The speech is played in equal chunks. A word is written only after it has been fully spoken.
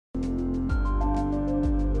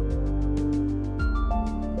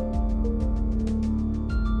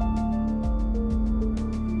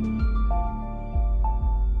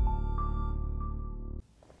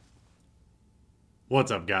What's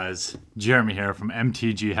up, guys? Jeremy here from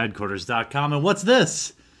MTGHeadquarters.com, and what's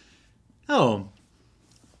this? Oh,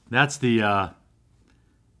 that's the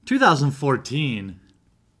 2014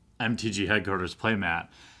 MTG Headquarters playmat.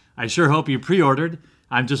 I sure hope you pre-ordered.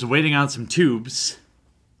 I'm just waiting on some tubes.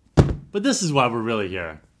 But this is why we're really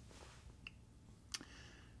here.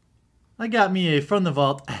 I got me a From the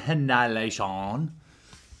Vault Annihilation.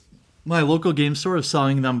 My local game store is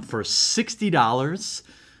selling them for $60,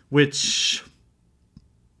 which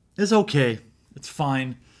is okay. It's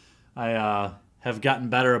fine. I have gotten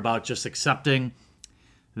better about just accepting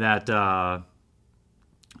that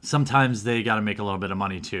sometimes they got to make a little bit of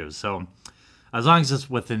money too. So as long as it's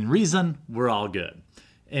within reason, we're all good.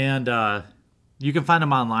 And you can find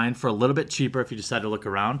them online for a little bit cheaper if you decide to look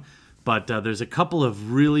around. But there's a couple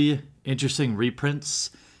of really interesting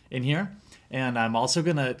reprints in here. And I'm also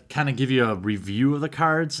going to kind of give you a review of the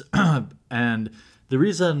cards. And the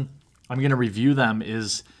reason I'm going to review them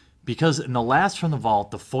is because in the last From the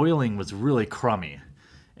Vault, the foiling was really crummy.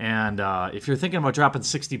 And if you're thinking about dropping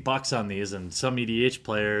 $60 on these, and some EDH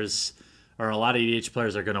players, or a lot of EDH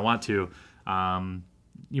players are going to want to,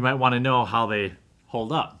 you might want to know how they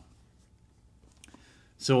hold up.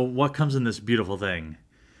 So what comes in this beautiful thing?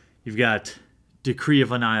 You've got Decree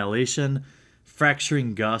of Annihilation,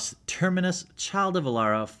 Fracturing Gust, Terminus, Child of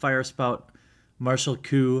Alara, Firespout, Martial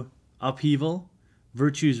Coup, Upheaval,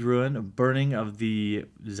 Virtue's Ruin, Burning of the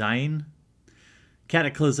Zine,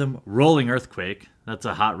 Cataclysm, Rolling Earthquake, that's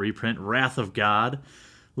a hot reprint, Wrath of God,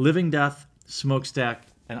 Living Death, Smokestack,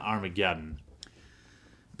 and Armageddon.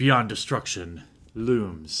 Beyond Destruction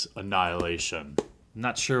looms Annihilation. I'm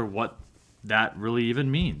not sure what that really even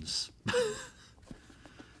means.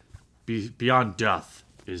 Beyond Death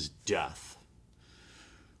is death.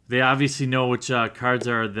 They obviously know which cards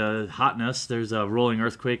are the hotness. There's a Rolling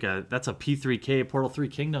Earthquake. That's a P3K, Portal 3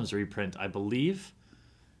 Kingdoms reprint, I believe.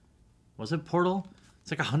 Was it Portal?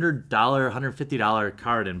 It's like a $100, $150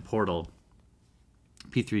 card in Portal.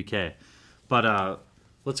 P3K. But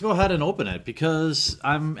let's go ahead and open it because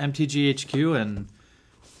I'm MTGHQ and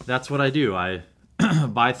that's what I do. I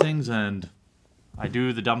buy things and I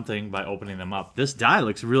do the dumb thing by opening them up. This die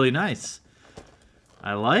looks really nice.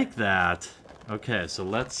 I like that. Okay, so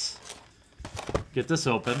let's get this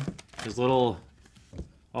open. There's little...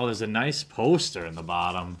 Oh, there's a nice poster in the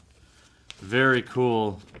bottom. Very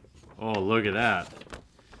cool. Oh, look at that.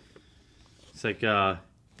 It's like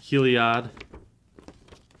Heliod,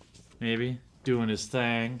 maybe, doing his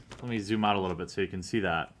thing. Let me zoom out a little bit so you can see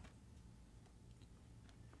that.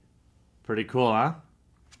 Pretty cool, huh?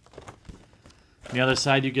 On the other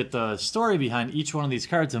side, you get the story behind each one of these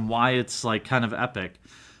cards and why it's like kind of epic.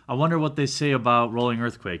 I wonder what they say about Rolling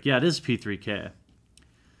Earthquake. Yeah, it is P3K.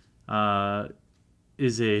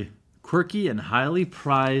 Is a quirky and highly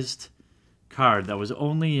prized card that was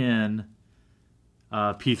only in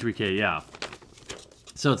P3K, yeah.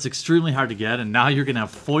 So it's extremely hard to get, and now you're going to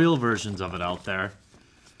have foil versions of it out there,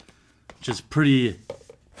 which is pretty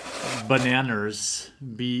bananas.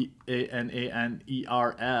 B-A-N-A-N-E-R-S.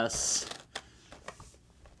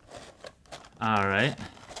 All right.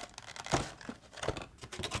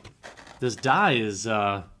 This die is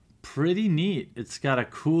pretty neat. It's got a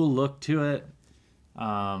cool look to it.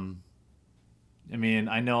 I mean,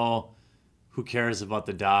 I know who cares about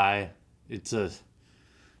the die. It's a,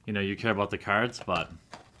 you know, you care about the cards, but,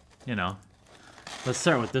 you know. Let's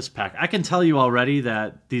start with this pack. I can tell you already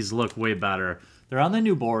that these look way better. They're on the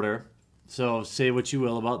new border, so say what you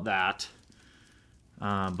will about that.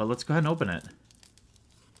 But let's go ahead and open it.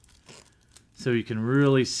 So you can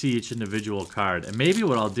really see each individual card. And maybe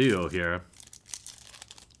what I'll do here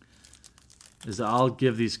is I'll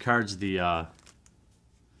give these cards the...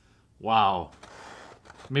 wow.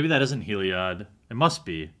 Maybe that isn't Heliod. It must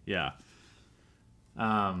be, yeah.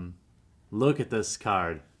 Look at this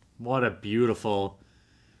card. What a beautiful,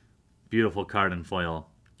 beautiful card in foil.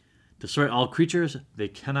 Destroy all creatures. They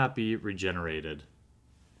cannot be regenerated.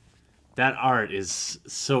 That art is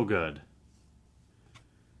so good.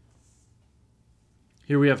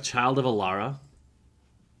 Here we have Child of Alara.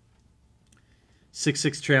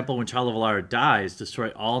 6/6 trample. When Child of Alara dies, destroy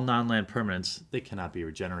all non-land permanents. They cannot be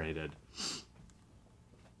regenerated.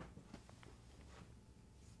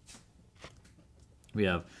 We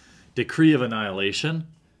have Decree of Annihilation.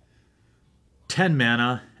 10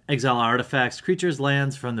 mana. Exile artifacts, creatures,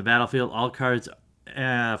 lands from the battlefield. All cards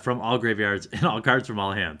from all graveyards and all cards from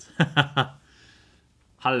all hands.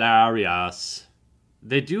 Hilarious.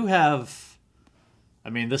 They do have... I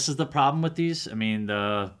mean, this is the problem with these. I mean,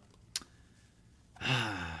 I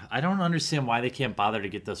don't understand why they can't bother to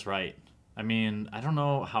get this right. I mean, I don't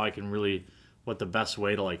know how I can really what the best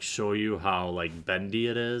way to like show you how like bendy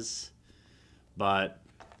it is. But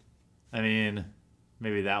I mean,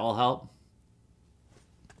 maybe that will help.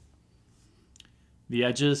 The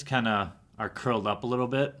edges kind of are curled up a little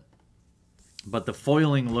bit, but the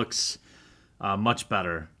foiling looks much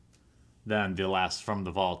better than the last From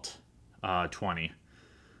the Vault 20.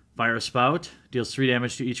 Fire Spout deals 3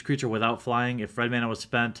 damage to each creature without flying. If red mana was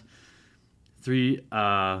spent, if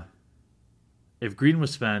green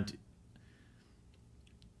was spent,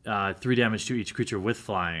 3 damage to each creature with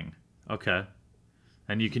flying. Okay.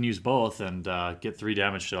 And you can use both and get 3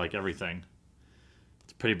 damage to like everything.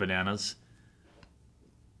 It's pretty bananas.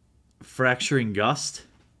 Fracturing Gust.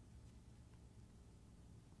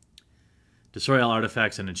 Destroy all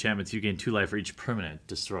artifacts and enchantments. You gain 2 life for each permanent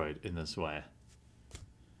destroyed in this way.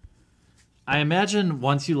 I imagine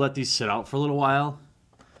once you let these sit out for a little while,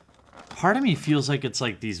 part of me feels like it's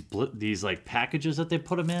like these like packages that they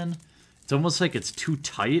put them in. It's almost like it's too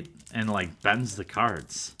tight and like bends the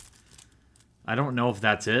cards. I don't know if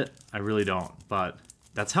that's it. I really don't, but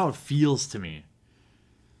that's how it feels to me.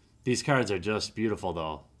 These cards are just beautiful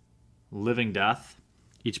though. Living Death.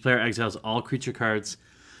 Each player exiles all creature cards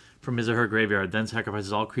from his or her graveyard, then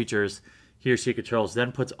sacrifices all creatures he or she controls,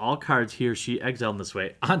 then puts all cards he or she exiled in this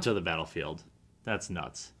way onto the battlefield. That's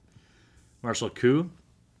nuts. Martial Coup.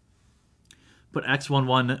 Put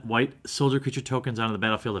X/1/1 white soldier creature tokens onto the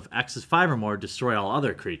battlefield. If X is 5 or more, destroy all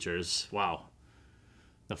other creatures. Wow.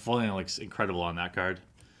 The foiling looks incredible on that card.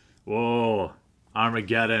 Whoa.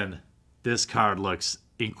 Armageddon. This card looks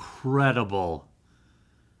incredible.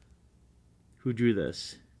 Who drew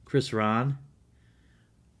this? Chris Ron.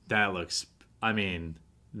 That looks, I mean,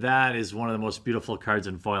 that is one of the most beautiful cards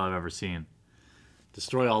in foil I've ever seen.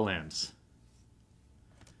 Destroy all lands.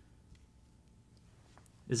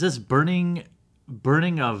 Is this Burning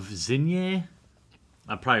of Zinye?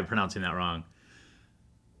 I'm probably pronouncing that wrong.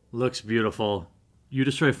 Looks beautiful. You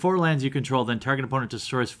destroy 4 lands you control, then target opponent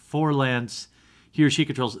destroys 4 lands he or she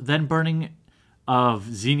controls. Then Burning of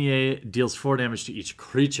Zinye deals 4 damage to each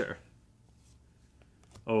creature.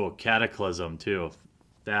 Oh, Cataclysm too.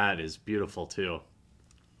 That is beautiful too.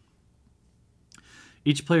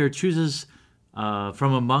 Each player chooses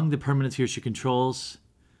from among the permanents he or she controls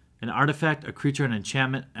an artifact, a creature, an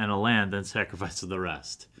enchantment, and a land, then sacrifices the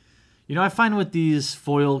rest. You know, I find with these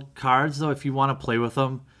foil cards, though, if you want to play with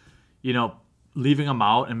them, you know, leaving them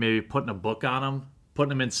out and maybe putting a book on them, putting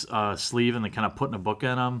them in sleeve and then kind of putting a book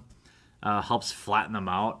in them helps flatten them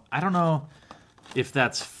out. I don't know if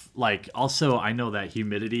that's, like, also I know that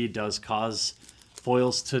humidity does cause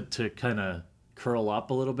foils to kind of curl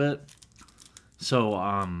up a little bit. So,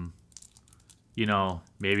 you know,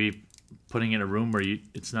 maybe putting in a room where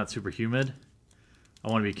it's not super humid.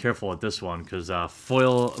 I want to be careful with this one because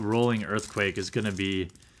foil rolling earthquake is going to be,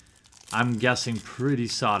 I'm guessing, pretty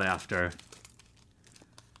sought after.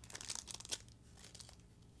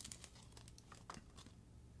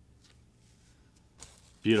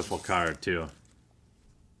 Beautiful card too.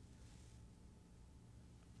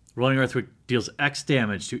 Rolling earthquake deals X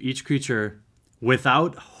damage to each creature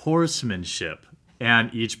without horsemanship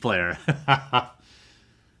and each player.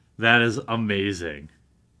 That is amazing.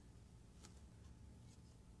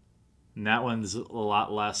 And that one's a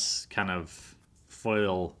lot less kind of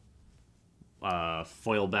foil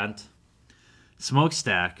bent.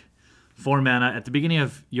 Smokestack. 4 mana. At the beginning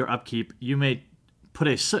of your upkeep, you may put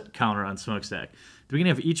a soot counter on Smokestack. At the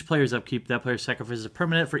beginning of each player's upkeep, that player sacrifices a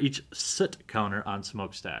permanent for each soot counter on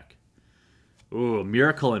Smokestack. Ooh,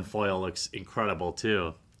 Miracle in foil looks incredible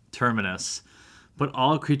too. Terminus. Put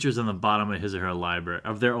all creatures on the bottom of his or her library,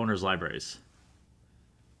 of their owner's libraries.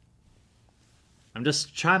 I'm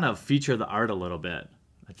just trying to feature the art a little bit.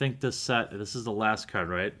 I think this is the last card,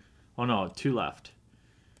 right? Oh no, 2 left.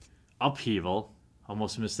 Upheaval.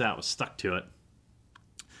 Almost missed that, was stuck to it.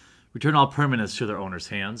 Return all permanents to their owner's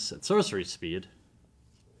hands at sorcery speed.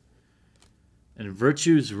 And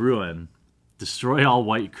Virtue's Ruin. Destroy all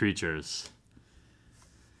white creatures.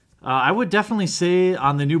 I would definitely say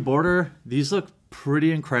on the new border, these look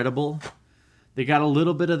pretty incredible. They got a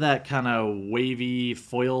little bit of that kind of wavy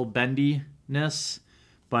foil bendiness,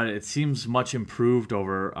 but it seems much improved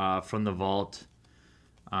over From the Vault.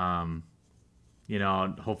 You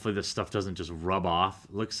know, hopefully this stuff doesn't just rub off.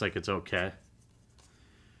 It looks like it's okay.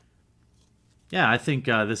 Yeah, I think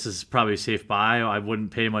this is probably a safe buy. I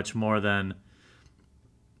wouldn't pay much more than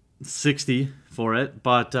 $60 for it,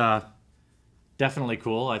 but definitely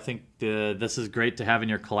cool. I think this is great to have in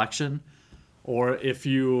your collection. Or if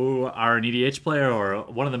you are an EDH player or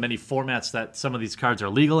one of the many formats that some of these cards are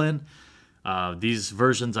legal in, these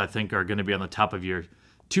versions I think are going to be on the top of your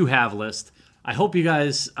to-have list. I hope you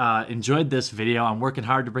guys enjoyed this video. I'm working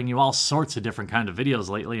hard to bring you all sorts of different kind of videos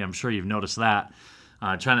lately. I'm sure you've noticed that.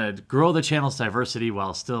 Trying to grow the channel's diversity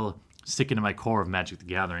while still sticking to my core of Magic the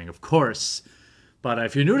Gathering, of course. But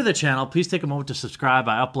if you're new to the channel, please take a moment to subscribe.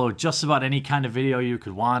 I upload just about any kind of video you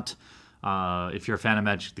could want if you're a fan of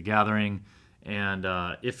Magic the Gathering. And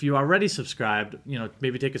if you are already subscribed,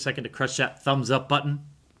 maybe take a second to crush that thumbs up button.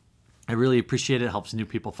 I really appreciate it. It helps new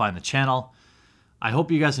people find the channel. I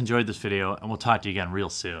hope you guys enjoyed this video, and we'll talk to you again real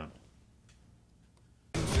soon.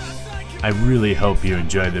 I really hope you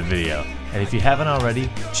enjoyed the video, and if you haven't already,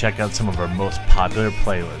 check out some of our most popular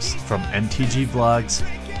playlists from MTG vlogs,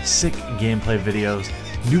 sick gameplay videos,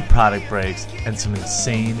 new product breaks, and some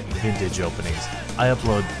insane vintage openings. I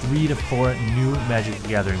upload 3 to 4 new Magic the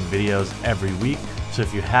Gathering videos every week, so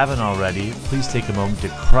if you haven't already, please take a moment to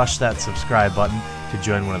crush that subscribe button to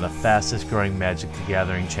join one of the fastest growing Magic the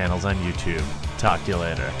Gathering channels on YouTube. Talk to you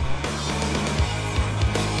later.